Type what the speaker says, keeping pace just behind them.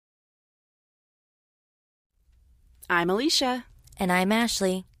I'm Alicia. And I'm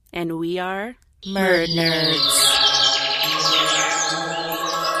Ashley. And we are Murd Nerds.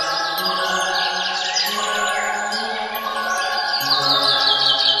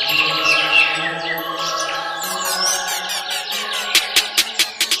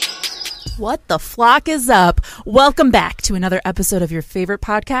 What the flock is up? Welcome back to another episode of your favorite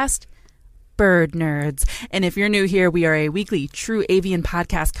podcast, Bird Nerds. And if you're new here, we are a weekly true avian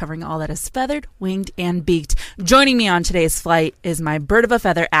podcast covering all that is feathered, winged, and beaked. Joining me on today's flight is my bird of a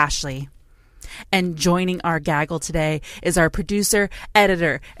feather, Ashley. And joining our gaggle today is our producer,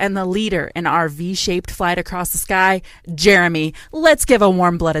 editor, and the leader in our V-shaped flight across the sky, Jeremy. Let's give a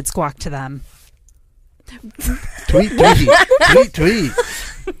warm-blooded squawk to them. Tweet, tweet, tweet, tweet.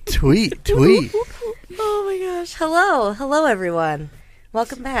 Tweet, tweet. Oh my gosh. Hello everyone.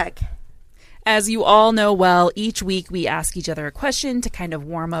 Welcome back. As you all know well, each week we ask each other a question to kind of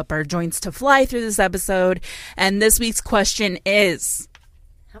warm up our joints to fly through this episode. And this week's question is...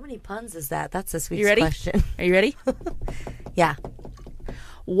 How many puns is that? That's this week's you ready? question. Are you ready? Yeah.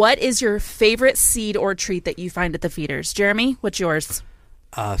 What is your favorite seed or treat that you find at the feeders? Jeremy, what's yours?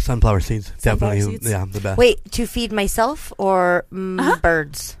 Sunflower seeds. Sunflower Definitely, seeds? yeah, the best. Wait, to feed myself or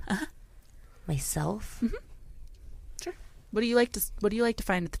birds? Uh-huh. Myself? Mm-hmm. Sure. What do you like to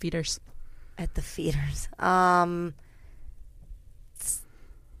find at the feeders? At the feeders.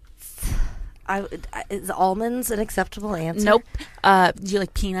 Is almonds an acceptable answer? Nope. Do you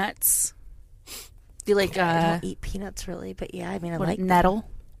like peanuts? Do you like I don't eat peanuts really, but yeah, I mean I like nettle. Them.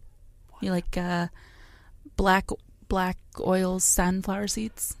 You like black oil sunflower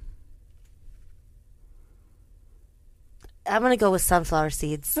seeds? I'm gonna go with sunflower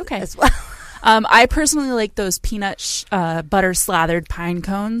seeds. Okay. As well. I personally like those peanut butter slathered pine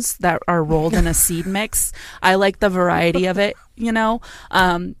cones that are rolled in a seed mix. I like the variety of it, you know.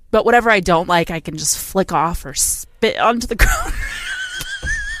 But whatever I don't like, I can just flick off or spit onto the ground.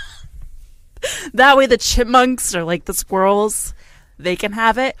 That way the chipmunks or like the squirrels, they can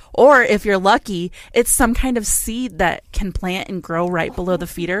have it. Or if you're lucky, it's some kind of seed that can plant and grow right below the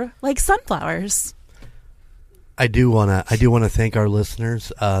feeder, like sunflowers. I do wanna thank our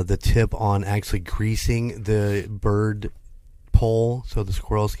listeners. The tip on actually greasing the bird pole so the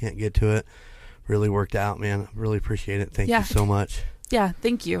squirrels can't get to it really worked out, man. Really appreciate it. Thank you so much. Yeah,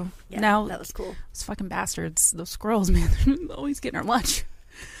 thank you. Yeah, now that was cool. Those fucking bastards, those squirrels, man, they're always getting our lunch.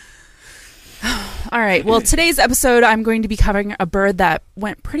 All right, well, today's episode, I'm going to be covering a bird that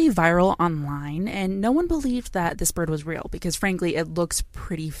went pretty viral online, and no one believed that this bird was real because, frankly, it looks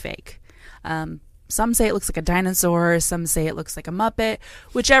pretty fake. Some say it looks like a dinosaur, some say it looks like a Muppet.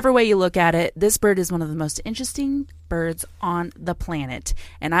 Whichever way you look at it, this bird is one of the most interesting birds on the planet,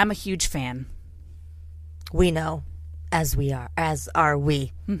 and I'm a huge fan. We know, as are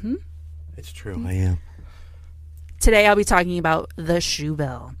we. Mm-hmm. It's true, I am. Today I'll be talking about the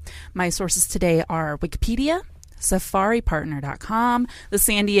shoebill. My sources today are Wikipedia, SafariPartner.com, the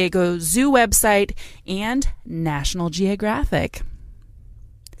San Diego Zoo website, and National Geographic.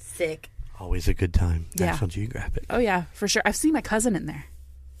 Sick. Always a good time. Yeah. National Geographic. Oh yeah, for sure. I've seen my cousin in there.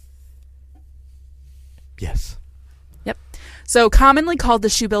 Yes. Yep. So commonly called the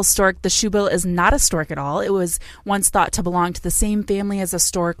shoebill stork, the shoebill is not a stork at all. It was once thought to belong to the same family as a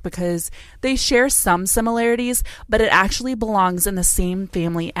stork because they share some similarities, but it actually belongs in the same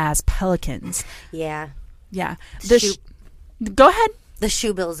family as pelicans. Yeah. Yeah. Go ahead. The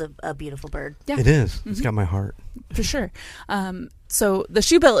shoebill is a beautiful bird. Yeah. It is. Mm-hmm. It's got my heart. For sure. So the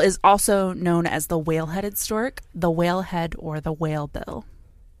shoebill is also known as the whale-headed stork, the whalehead, or the whalebill.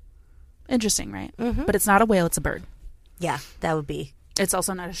 Interesting, right? Mm-hmm. But it's not a whale, it's a bird. Yeah, that would be. It's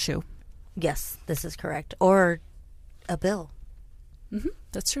also not a shoe. Yes, this is correct. Or a bill. Mm-hmm.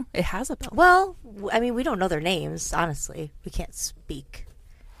 That's true. It has a bill. Well, I mean, we don't know their names, honestly. We can't speak.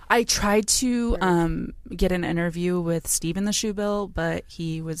 I tried to get an interview with Stephen the shoebill, but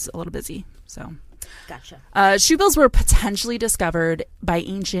he was a little busy, so... Gotcha. Shoebills were potentially discovered by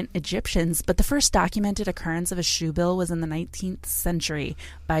ancient Egyptians, but the first documented occurrence of a shoebill was in the 19th century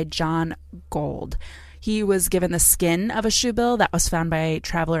by John Gould. He was given the skin of a shoebill that was found by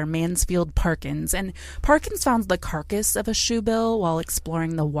traveler Mansfield Parkins, and Parkins found the carcass of a shoebill while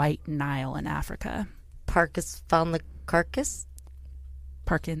exploring the White Nile in Africa. Parkins found the carcass?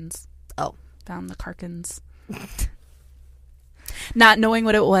 Parkins. Oh. Found the carcans. Not knowing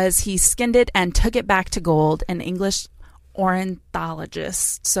what it was, he skinned it and took it back to Gould, an English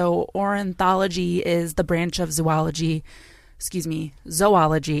ornithologist. So ornithology is the branch of zoology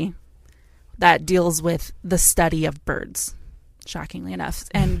that deals with the study of birds. shockingly enough.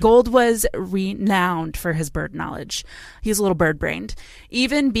 And Gold was renowned for his bird knowledge. He's a little bird-brained,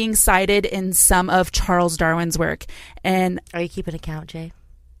 even being cited in some of Charles Darwin's work. And are you keeping account, Jay?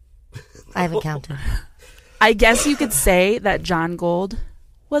 I haven't counted. I guess you could say that John Gold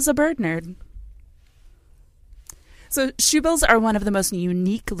was a bird nerd. So shoebills are one of the most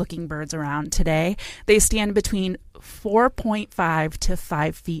unique looking birds around today. They stand between 4.5 to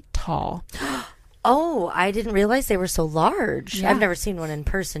 5 feet tall. Oh, I didn't realize they were so large. Yeah. I've never seen one in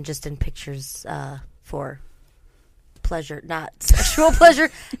person, just in pictures for pleasure, not sexual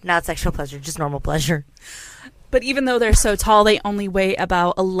pleasure. Not sexual pleasure, just normal pleasure. But even though they're so tall, they only weigh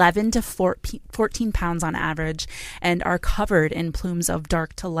about 11 to 14 pounds on average and are covered in plumes of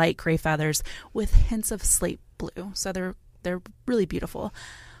dark to light gray feathers with hints of slate blue. So they're really beautiful.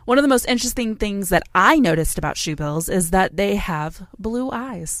 One of the most interesting things that I noticed about shoebills is that they have blue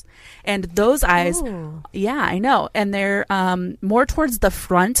eyes. And those eyes, yeah, I know. And they're more towards the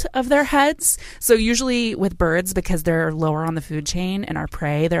front of their heads. So usually with birds, because they're lower on the food chain and are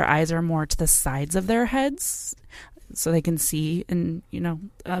prey, their eyes are more to the sides of their heads so they can see in,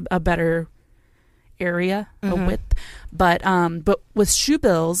 a better area, a width. But with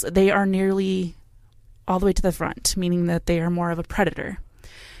shoebills, they are nearly all the way to the front, meaning that they are more of a predator.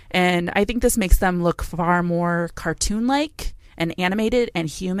 And I think this makes them look far more cartoon-like and animated and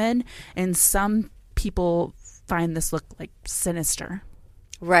human. And some people find this look like sinister.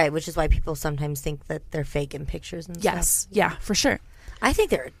 Right, which is why people sometimes think that they're fake in pictures and stuff. Yes, yeah, for sure. I think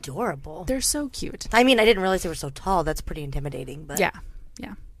they're adorable. They're so cute. I mean, I didn't realize they were so tall. That's pretty intimidating. But Yeah.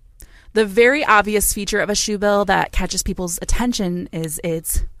 The very obvious feature of a shoebill that catches people's attention is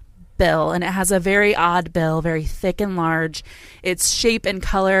its bill, and it has a very odd bill, very thick and large. Its shape and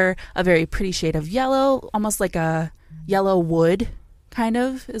color, a very pretty shade of yellow, almost like a yellow wood, kind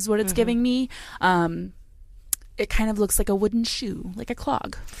of, is what it's giving me. It kind of looks like a wooden shoe, like a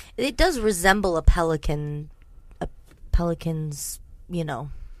clog. It does resemble a pelican's,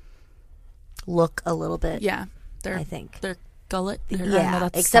 look a little bit. Yeah, I think. Their gullet. Yeah,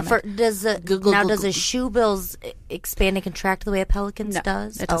 except for does a shoebill's expand and contract the way a pelican's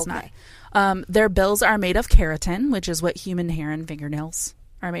does? It does not. Their bills are made of keratin, which is what human hair and fingernails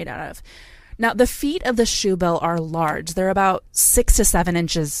are made out of. Now, the feet of the shoebill are large. They're about 6 to 7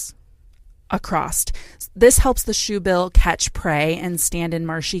 inches across. This helps the shoebill catch prey and stand in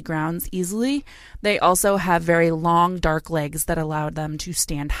marshy grounds easily. They also have very long, dark legs that allow them to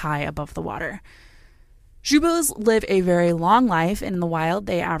stand high above the water. Shoebills live a very long life. In the wild,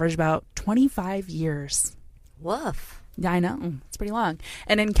 they average about 25 years. Woof. Yeah, I know. It's pretty long.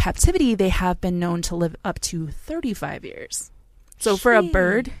 And in captivity, they have been known to live up to 35 years. So for a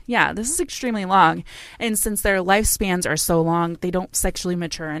bird, this is extremely long. And since their lifespans are so long, they don't sexually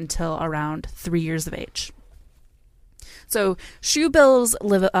mature until around 3 years of age. So shoebills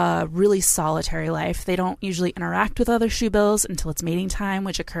live a really solitary life. They don't usually interact with other shoebills until it's mating time,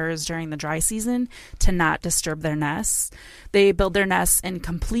 which occurs during the dry season, to not disturb their nests. They build their nests in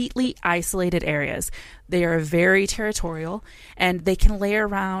completely isolated areas. They are very territorial, and they can lay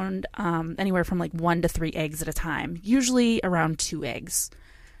around anywhere from 1 to 3 eggs at a time, usually around 2 eggs.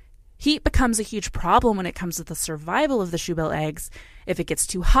 Heat becomes a huge problem when it comes to the survival of the shoebill eggs. If it gets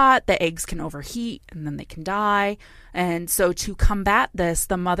too hot, the eggs can overheat and then they can die. And so to combat this,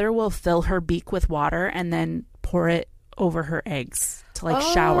 the mother will fill her beak with water and then pour it over her eggs to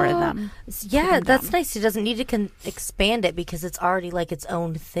shower in them. Yeah, that's nice. It doesn't need to expand it because it's already its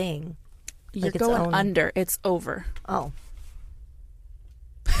own thing. You're going under. It's over. Oh.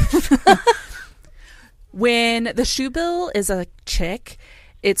 When the shoebill is a chick,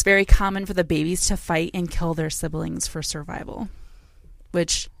 it's very common for the babies to fight and kill their siblings for survival,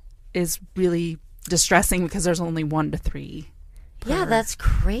 which is really distressing because there's only 1 to 3. Yeah, that's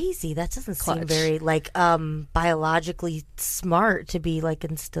crazy. That doesn't seem very biologically smart to be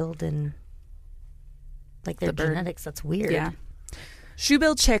instilled in their genetics. That's weird. Yeah.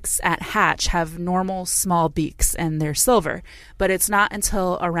 Shoebill chicks at hatch have normal small beaks and they're silver, but it's not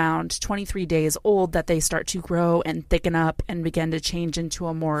until around 23 days old that they start to grow and thicken up and begin to change into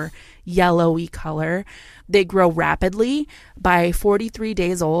a more yellowy color. They grow rapidly. By 43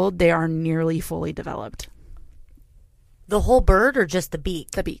 days old, they are nearly fully developed. The whole bird or just the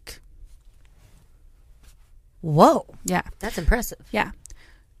beak? The beak. Whoa. Yeah. That's impressive. Yeah.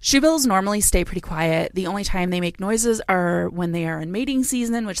 Shoebills normally stay pretty quiet. The only time they make noises are when they are in mating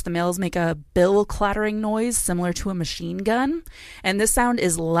season, which the males make a bill clattering noise similar to a machine gun. And this sound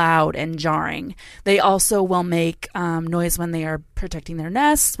is loud and jarring. They also will make noise when they are protecting their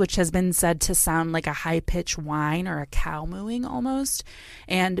nests, which has been said to sound like a high-pitched whine or a cow mooing almost.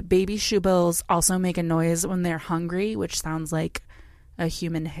 And baby shoebills also make a noise when they're hungry, which sounds like a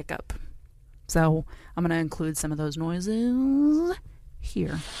human hiccup. So I'm going to include some of those noises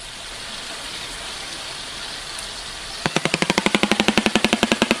here.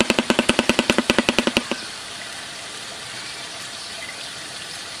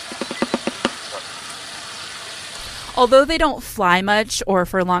 Although they don't fly much or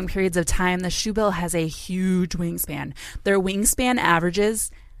for long periods of time, the shoebill has a huge wingspan. Their wingspan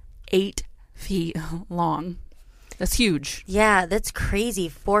averages 8 feet long. That's huge. Yeah, that's crazy.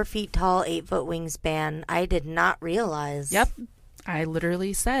 4 feet tall, 8 foot wingspan. I did not realize. Yep. I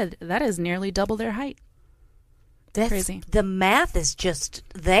literally said that is nearly double their height. That's crazy. The math is just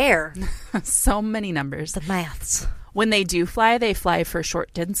there. So many numbers. The maths. When they do fly, they fly for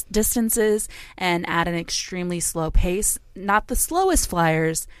short distances and at an extremely slow pace. Not the slowest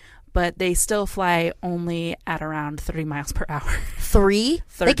flyers, but they still fly only at around 30 miles per hour. 3?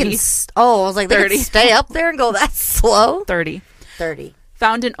 30. They can, I was like, they 30. can stay up there and go that slow? 30. 30.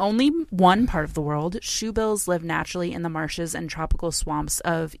 Found in only one part of the world, shoebills live naturally in the marshes and tropical swamps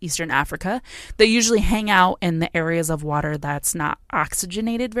of eastern Africa. They usually hang out in the areas of water that's not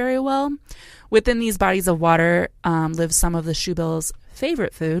oxygenated very well. Within these bodies of water live some of the shoebill's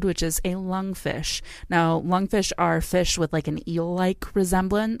favorite food, which is a lungfish. Now, lungfish are fish with like an eel-like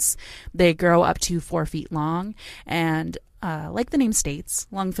resemblance. They grow up to 4 feet long, and like the name states,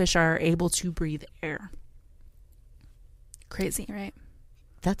 lungfish are able to breathe air. Crazy, right?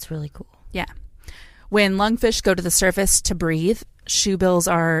 That's really cool. Yeah. When lungfish go to the surface to breathe,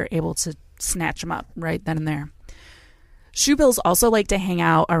 shoebills are able to snatch them up right then and there. Shoebills also like to hang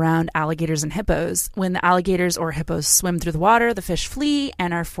out around alligators and hippos. When the alligators or hippos swim through the water, the fish flee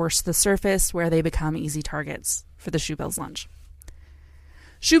and are forced to the surface where they become easy targets for the shoebill's lunch.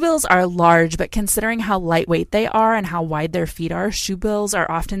 Shoebills are large, but considering how lightweight they are and how wide their feet are, shoebills are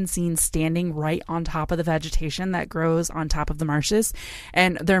often seen standing right on top of the vegetation that grows on top of the marshes,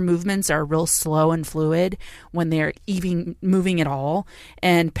 and their movements are real slow and fluid when they're even moving at all,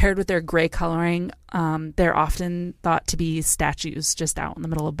 and paired with their gray coloring, they're often thought to be statues just out in the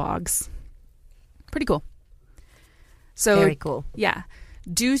middle of bogs. Pretty cool. So, very cool. Yeah.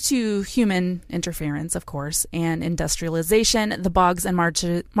 Due to human interference, of course, and industrialization, the bogs and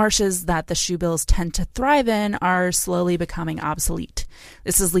marshes that the shoebills tend to thrive in are slowly becoming obsolete.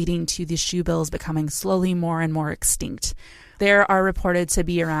 This is leading to the shoebills becoming slowly more and more extinct. There are reported to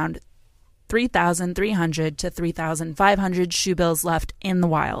be around 3,300 to 3,500 shoebills left in the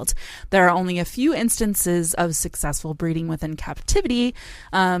wild. There are only a few instances of successful breeding within captivity,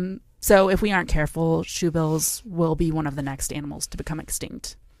 so if we aren't careful, shoebills will be one of the next animals to become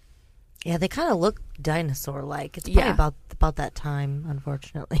extinct. Yeah, they kind of look dinosaur-like. It's probably about that time,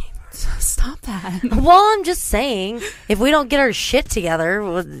 unfortunately. Stop that. Well, I'm just saying, if we don't get our shit together,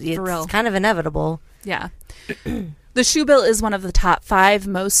 it's kind of inevitable. Yeah. The shoebill is one of the top 5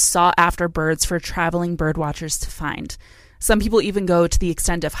 most sought-after birds for traveling bird watchers to find. Some people even go to the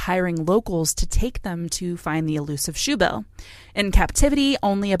extent of hiring locals to take them to find the elusive shoebill. In captivity,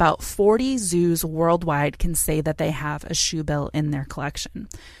 only about 40 zoos worldwide can say that they have a shoebill in their collection.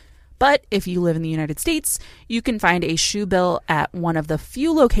 But if you live in the United States, you can find a shoebill at one of the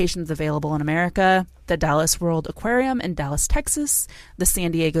few locations available in America: the Dallas World Aquarium in Dallas, Texas, the San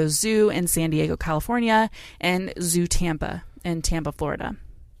Diego Zoo in San Diego, California, and Zoo Tampa in Tampa, Florida.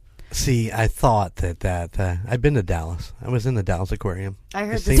 See, I thought that I've been to Dallas. I was in the Dallas Aquarium. I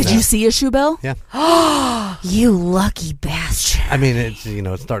heard this. Did you see a shoebill? Yeah. You lucky bastard. I mean, it's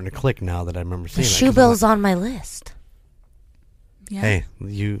it's starting to click now that I remember seeing it. Shoebill's on my list. Yeah. Hey,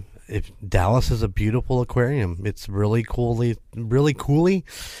 if Dallas is a beautiful aquarium. It's really coolly.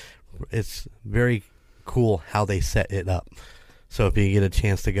 It's very cool how they set it up. So if you get a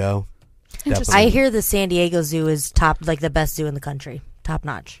chance to go, definitely. I hear the San Diego Zoo is the best zoo in the country. Top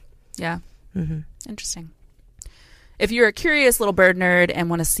notch. Yeah. Mm-hmm. Interesting. If you're a curious little bird nerd and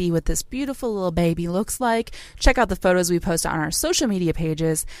want to see what this beautiful little baby looks like, check out the photos we post on our social media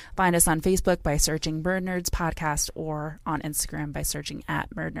pages. Find us on Facebook by searching Bird Nerds Podcast, or on Instagram by searching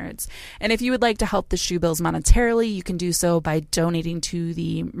 @BirdNerds. And if you would like to help the shoebills monetarily, you can do so by donating to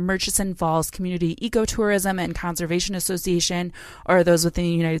the Murchison Falls Community Ecotourism and Conservation Association, or those within the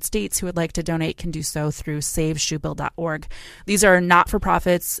United States who would like to donate can do so through SaveShoebill.org. These are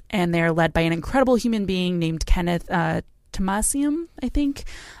not-for-profits, and they're led by an incredible human being named Kenneth Tomasium, I think.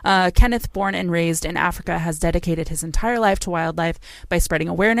 Kenneth, born and raised in Africa, has dedicated his entire life to wildlife by spreading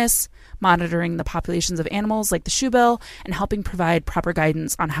awareness, monitoring the populations of animals like the shoebill, and helping provide proper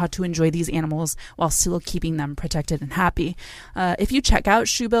guidance on how to enjoy these animals while still keeping them protected and happy. If you check out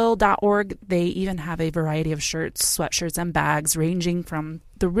shoebill.org, they even have a variety of shirts, sweatshirts, and bags ranging from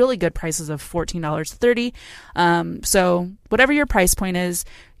the really good prices of $14 to $30. So whatever your price point is,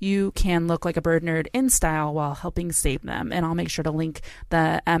 you can look like a bird nerd in style while helping save them. And I'll make sure to link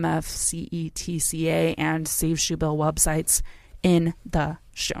the MFCETCA and Save Shoebill websites in the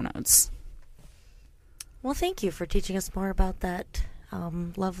show notes. Well, thank you for teaching us more about that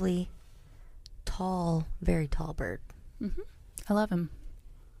lovely, tall, very tall bird. Mm-hmm. I love him.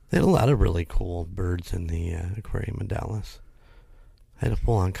 They had a lot of really cool birds in the aquarium in Dallas. I had a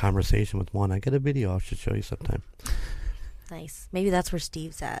full-on conversation with one. I got a video I should show you sometime. Nice. Maybe that's where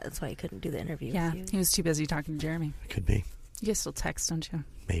Steve's at. That's why he couldn't do the interview with you. He was too busy talking to Jeremy. Could be. You guys still text, don't you?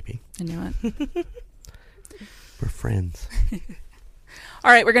 Maybe. I knew it. We're friends.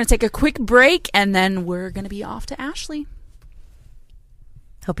 All right, we're going to take a quick break, and then we're going to be off to Ashley.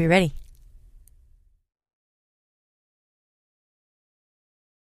 Hope you're ready.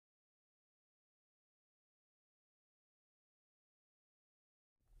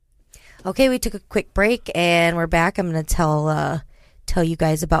 Okay, we took a quick break and we're back. I'm going to tell you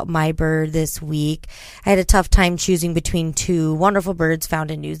guys about my bird this week. I had a tough time choosing between two wonderful birds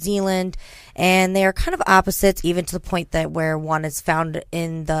found in New Zealand, and they are kind of opposites, even to the point that where one is found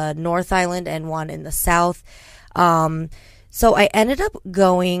in the North Island and one in the South. So I ended up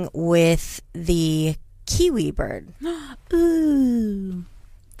going with the Kiwi bird. Ooh,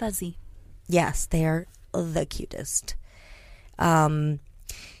 fuzzy. Yes, they are the cutest.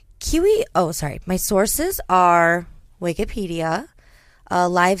 Kiwi, my sources are Wikipedia, a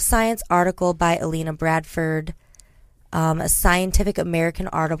Live Science article by Alina Bradford, a Scientific American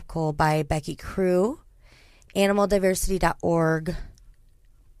article by Becky Crew, animaldiversity.org,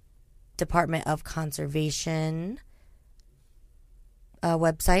 Department of Conservation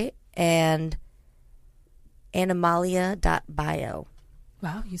website, and animalia.bio.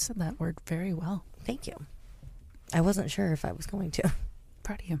 Wow, you said that word very well. Thank you. I wasn't sure if I was going to.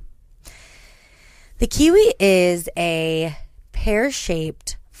 Proud of you. The kiwi is a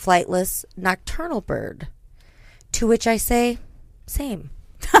pear-shaped, flightless, nocturnal bird. To which I say, same.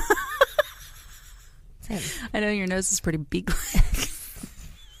 Same. I know your nose is pretty big.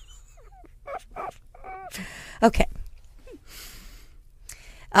 Okay.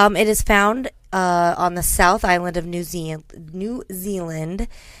 It is found on the South Island of New Zealand.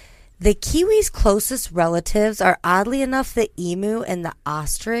 The kiwi's closest relatives are, oddly enough, the emu and the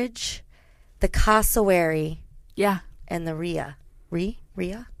ostrich, the cassowary, and the rhea.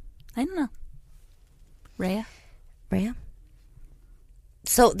 Rhea? I don't know. Rhea?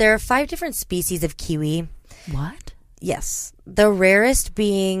 So there are 5 different species of kiwi. What? Yes. The rarest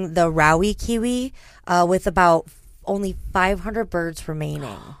being the Raui kiwi, with about only 500 birds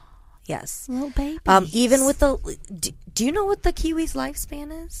remaining. Yes. Little babies. Even with the... Do you know what the kiwi's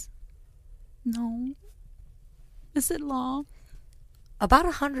lifespan is? No. Is it long? About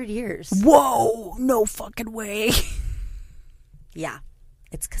 100 years. Whoa! No fucking way. Yeah.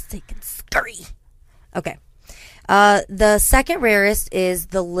 It's because they can scurry. Okay. The second rarest is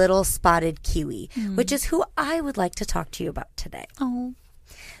the little spotted kiwi, which is who I would like to talk to you about today. Oh.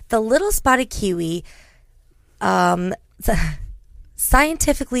 The little spotted kiwi,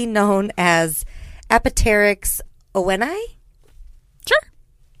 scientifically known as Apteryx owenii. Sure.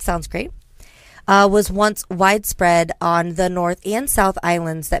 Sounds great. Was once widespread on the North and South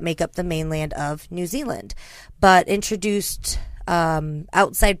Islands that make up the mainland of New Zealand, but introduced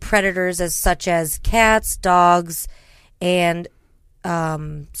outside predators such as cats, dogs, and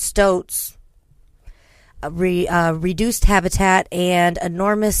stoats, reduced habitat, and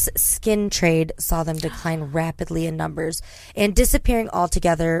enormous skin trade saw them decline rapidly in numbers and disappearing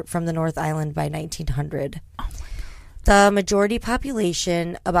altogether from the North Island by 1900. Oh my God. The majority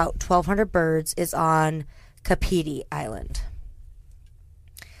population, about 1,200 birds, is on Kapiti Island.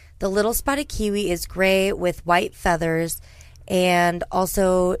 The little spotted kiwi is gray with white feathers and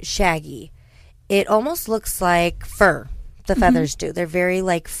also shaggy. It almost looks like fur, the feathers do. They're very,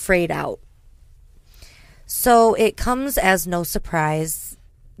 frayed out. So it comes as no surprise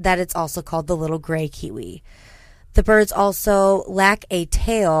that it's also called the little gray kiwi. The birds also lack a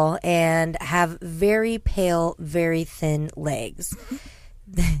tail and have very pale, very thin legs.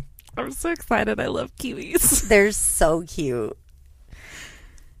 I'm so excited. I love kiwis. They're so cute.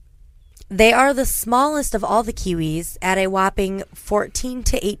 They are the smallest of all the kiwis at a whopping 14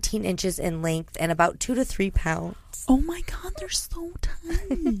 to 18 inches in length and about 2 to 3 pounds. kiwis. Oh my God, they're so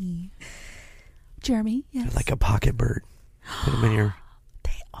tiny. Jeremy, yes. They're like a pocket bird. Put them in your.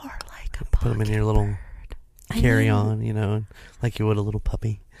 They are like a Put them in your little bird. carry-on, you know, like you would a little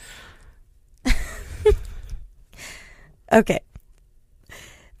puppy. Okay.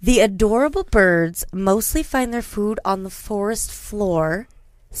 The adorable birds mostly find their food on the forest floor,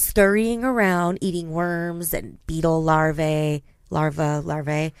 scurrying around, eating worms and beetle larvae,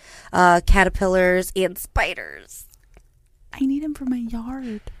 caterpillars, and spiders. I need them for my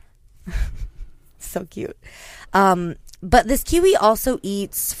yard. So cute. But this kiwi also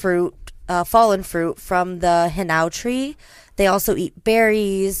eats fruit, fallen fruit from the hinau tree. They also eat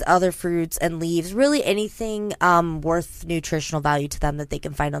berries, other fruits, and leaves. Really anything worth nutritional value to them that they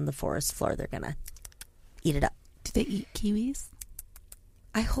can find on the forest floor, they're going to eat it up. Do they eat kiwis?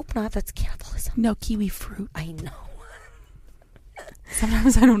 I hope not. That's cannibalism. No, kiwi fruit. I know.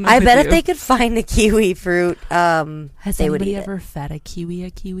 Sometimes I don't know. I bet if they could find the kiwi fruit, Has they would anybody eat ever it. fed a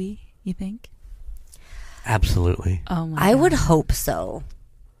kiwi, you think? Absolutely. Oh my I God. would hope so.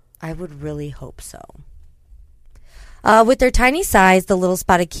 I would really hope so. With their tiny size, the little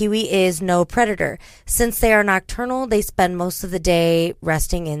spotted kiwi is no predator. Since they are nocturnal, they spend most of the day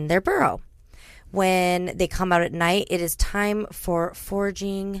resting in their burrow. When they come out at night, it is time for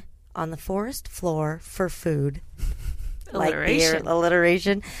foraging on the forest floor for food. Alliteration.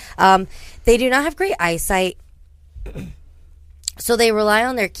 Alliteration. They do not have great eyesight, so they rely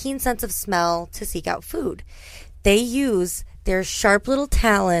on their keen sense of smell to seek out food. They use their sharp little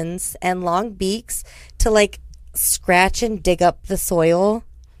talons and long beaks to like scratch and dig up the soil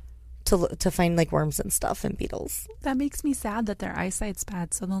to find like worms and stuff and beetles. That makes me sad that their eyesight's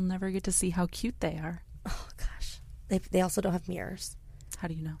bad, so they'll never get to see how cute they are. Oh gosh, they also don't have mirrors. How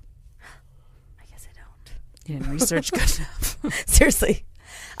do you know? I guess I don't. You didn't research good enough. Seriously.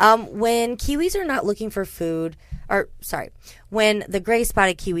 When kiwis are not looking for food, when the gray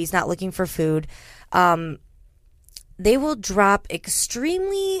spotted kiwi is not looking for food, they will drop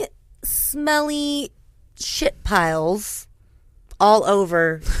extremely smelly shit piles all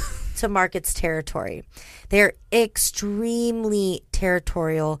over to mark its territory. They're extremely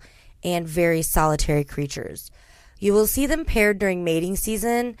territorial and very solitary creatures. You will see them paired during mating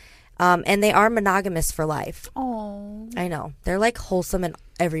season, and they are monogamous for life. Oh. I know. They're like wholesome in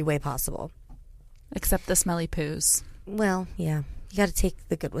every way possible. Except the smelly poos. Well, yeah. You got to take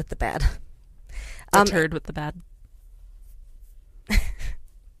the good with the bad. The turd with the bad.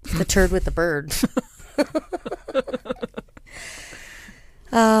 The turd with the bird.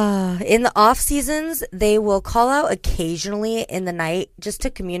 In the off seasons, they will call out occasionally in the night just to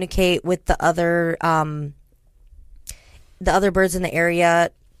communicate with the other birds in the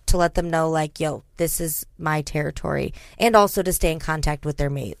area, to let them know, like, yo, this is my territory, and also to stay in contact with their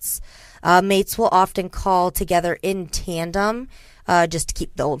mates. Mates will often call together in tandem, just to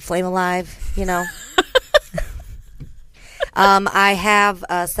keep the old flame alive, you know. I have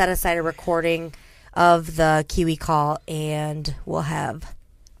set aside a recording of the kiwi call, and we'll have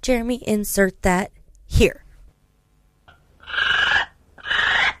Jeremy insert that here.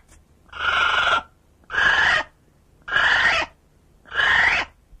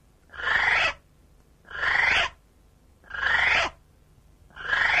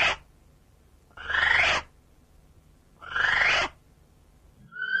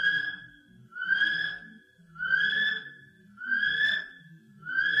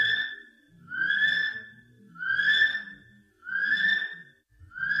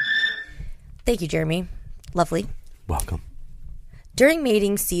 Thank you, Jeremy. Lovely. Welcome. During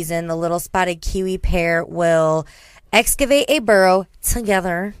mating season, the little spotted kiwi pair will excavate a burrow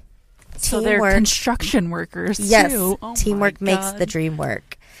together. So they're construction workers, yes, too. Oh teamwork my makes God. the dream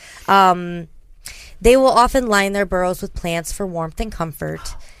work. They will often line their burrows with plants for warmth and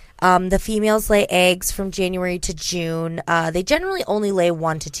comfort. The females lay eggs from January to June. They generally only lay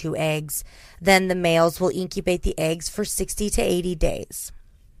 1 to 2 eggs. Then the males will incubate the eggs for 60 to 80 days.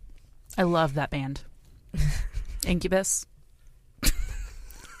 I love that band. Incubus. Did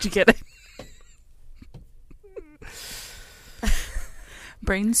you get it?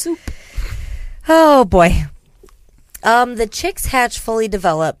 Brain soup. Oh boy. The chicks hatch fully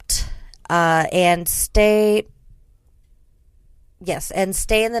developed and stay in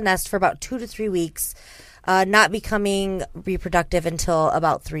the nest for about 2 to 3 weeks, not becoming reproductive until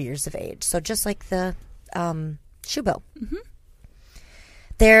about 3 years of age. So just like the shoebill. Mm-hmm.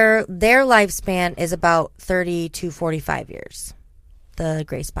 Their lifespan is about 30 to 45 years. The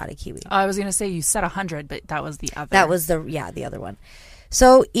gray spotted kiwi. I was going to say you said 100, but that was the other. That was the other one.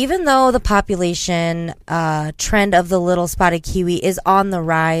 So even though the population trend of the little spotted kiwi is on the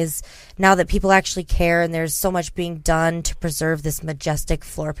rise, now that people actually care and there's so much being done to preserve this majestic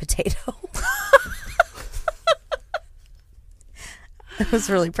floor potato. I was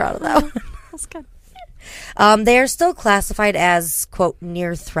really proud of that one. That's good. They are still classified as, quote,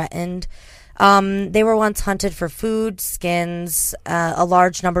 near threatened. They were once hunted for food, skins, a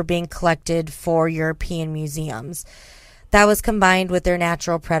large number being collected for European museums. That was combined with their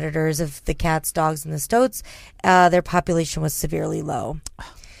natural predators of the cats, dogs, and the stoats. Their population was severely low.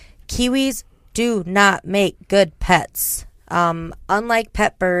 Kiwis do not make good pets. Unlike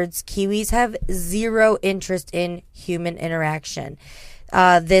pet birds, kiwis have zero interest in human interaction.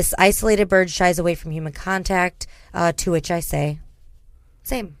 This isolated bird shies away from human contact, to which I say,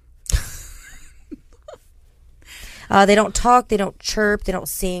 same. They don't talk, they don't chirp, they don't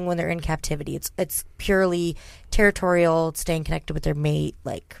sing when they're in captivity. It's purely territorial, staying connected with their mate,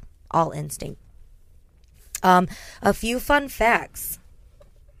 like all instinct. A few fun facts,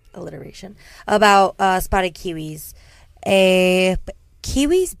 alliteration, about spotted kiwis. A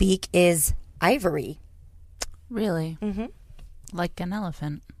kiwi's beak is ivory. Really? Mm-hmm. Like an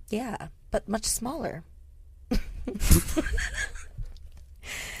elephant. Yeah, but much smaller.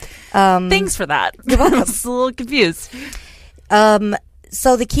 Thanks for that. I was a little confused.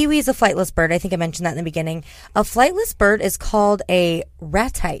 So the kiwi is a flightless bird. I think I mentioned that in the beginning. A flightless bird is called a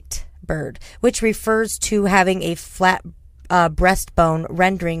ratite bird, which refers to having a flat breastbone,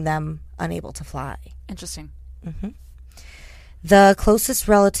 rendering them unable to fly. Interesting. Mm-hmm. The closest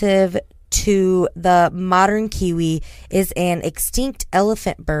relative to the modern kiwi is an extinct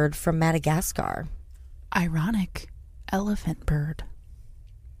elephant bird from Madagascar. Ironic. Elephant bird.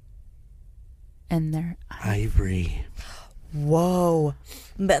 And they're Ivory. Whoa.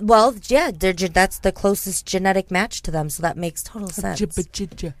 Well, yeah, that's the closest genetic match to them, so that makes total sense.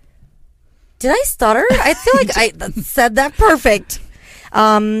 Did I stutter? I feel like I said that perfect.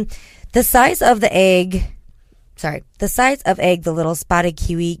 The size of egg the little spotted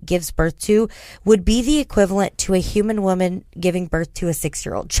kiwi gives birth to would be the equivalent to a human woman giving birth to a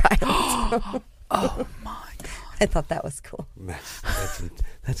 6-year-old child. Oh my God. I thought that was cool.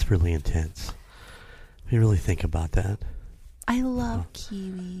 That's really intense. You really think about that. I love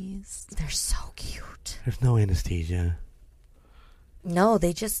kiwis. They're so cute. There's no anesthesia. No,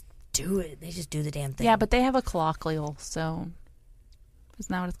 they just do it. They just do the damn thing. Yeah, but they have a colloquial, so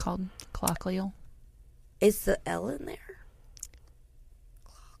isn't that what it's called? Colloquial? Is the L in there?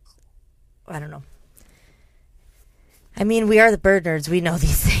 I don't know. I mean, we are the bird nerds. We know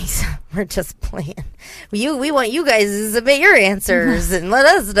these things. We're just playing. We want you guys to submit your answers and let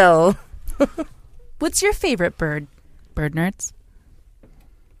us know. What's your favorite bird? Bird nerds.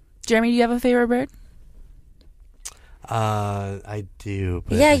 Jeremy, do you have a favorite bird? I do.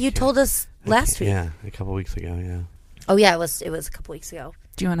 But yeah, you told us last week. Yeah, a couple weeks ago. Yeah. Oh yeah, it was a couple weeks ago.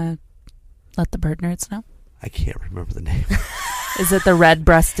 Do you want to let the bird nerds know? I can't remember the name. Is it the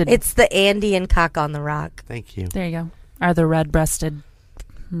red-breasted? It's the Andean cock on the rock. Thank you. There you go. Are the red-breasted?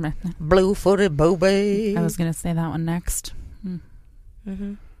 Blue-footed booby. I was going to say that one next.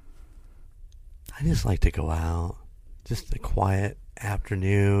 Mm-hmm. I just like to go out, just a quiet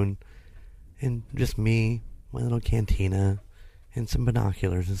afternoon, and just me, my little cantina, and some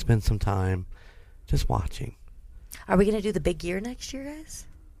binoculars, and spend some time just watching. Are we going to do the big year next year, guys?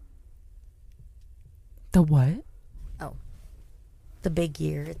 The what? Oh. The big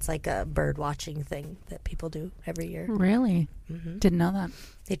year. It's like a bird watching thing that people do every year. Really? Mm-hmm. Didn't know that.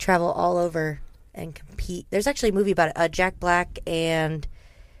 They travel all over and compete. There's actually a movie about it. Jack Black and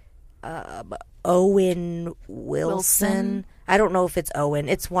Owen Wilson. I don't know if it's Owen.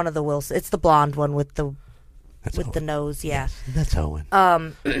 It's one of the Wilson. It's the blonde one with the nose. Yeah. That's Owen.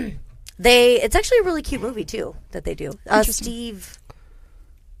 It's actually a really cute movie too that they do. Steve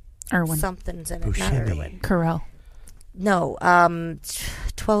Irwin. Something's in it. Buscemi. Not Irwin. Carell. No.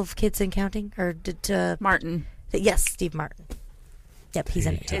 12 Kids and Counting, or did Martin. Yes, Steve Martin. Yep, he's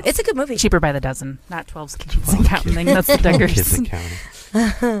in it too. It's a good movie. Cheaper by the dozen, not 12 Kids and Counting. That's the Duggars. Kids and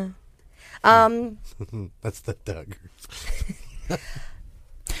Counting. That's the Duggars.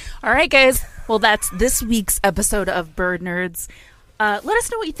 All right, guys. Well, that's this week's episode of Bird Nerds. Let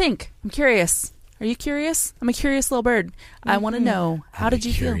us know what you think. I'm curious. Are you curious? I'm a curious little bird. I want to know. How did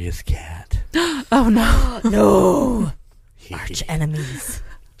you feel? Curious cat. Oh, no. No. Arch enemies.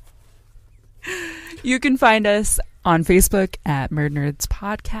 You can find us on Facebook at Bird Nerds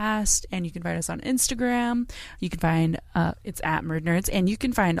Podcast, and you can find us on Instagram. You can find it's at Bird Nerds, and you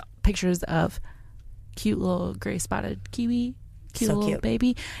can find pictures of cute little gray spotted kiwi, cute little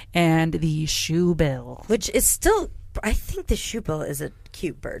baby, and the Shoebill, which is still I think the shoebill is a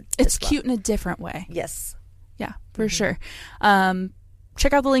cute bird. It's cute in a different way. Yes. Yeah, for sure.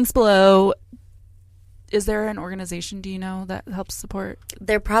 Check out the links below. Is there an organization, do you know, that helps support?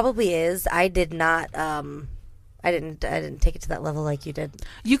 There probably is. I did not. I didn't take it to that level like you did.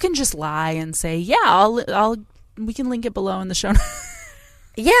 You can just lie and say, "Yeah, we can link it below in the show notes."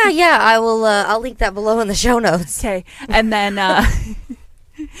 Yeah. I will. I'll link that below in the show notes. Okay, and then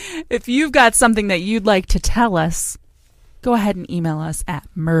if you've got something that you'd like to tell us, go ahead and email us at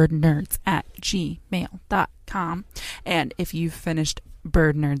birdnerds@gmail.com. And if you've finished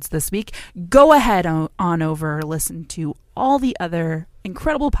Bird Nerds this week, go ahead on over, listen to all the other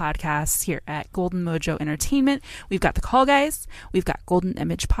incredible podcasts here at Golden Mojo Entertainment. We've got The Call Guys, we've got Golden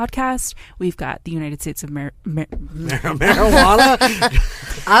Image Podcast, we've got the United States of Marijuana?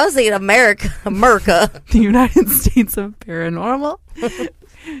 I was thinking America. The United States of Paranormal.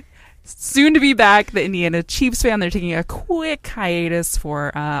 Soon to be back, the Indiana Chiefs fan. They're taking a quick hiatus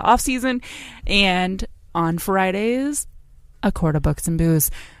for off season, and on Fridays, A Quart of Books and Booze.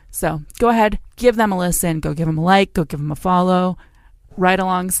 So go ahead, give them a listen, go give them a like, go give them a follow, right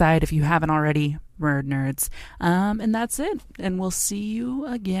alongside, if you haven't already, Bird Nerds. And that's it. And we'll see you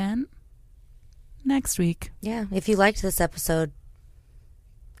again next week. Yeah, if you liked this episode,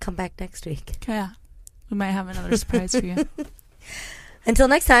 come back next week. Yeah, we might have another surprise for you. Until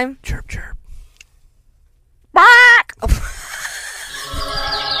next time. Chirp, chirp.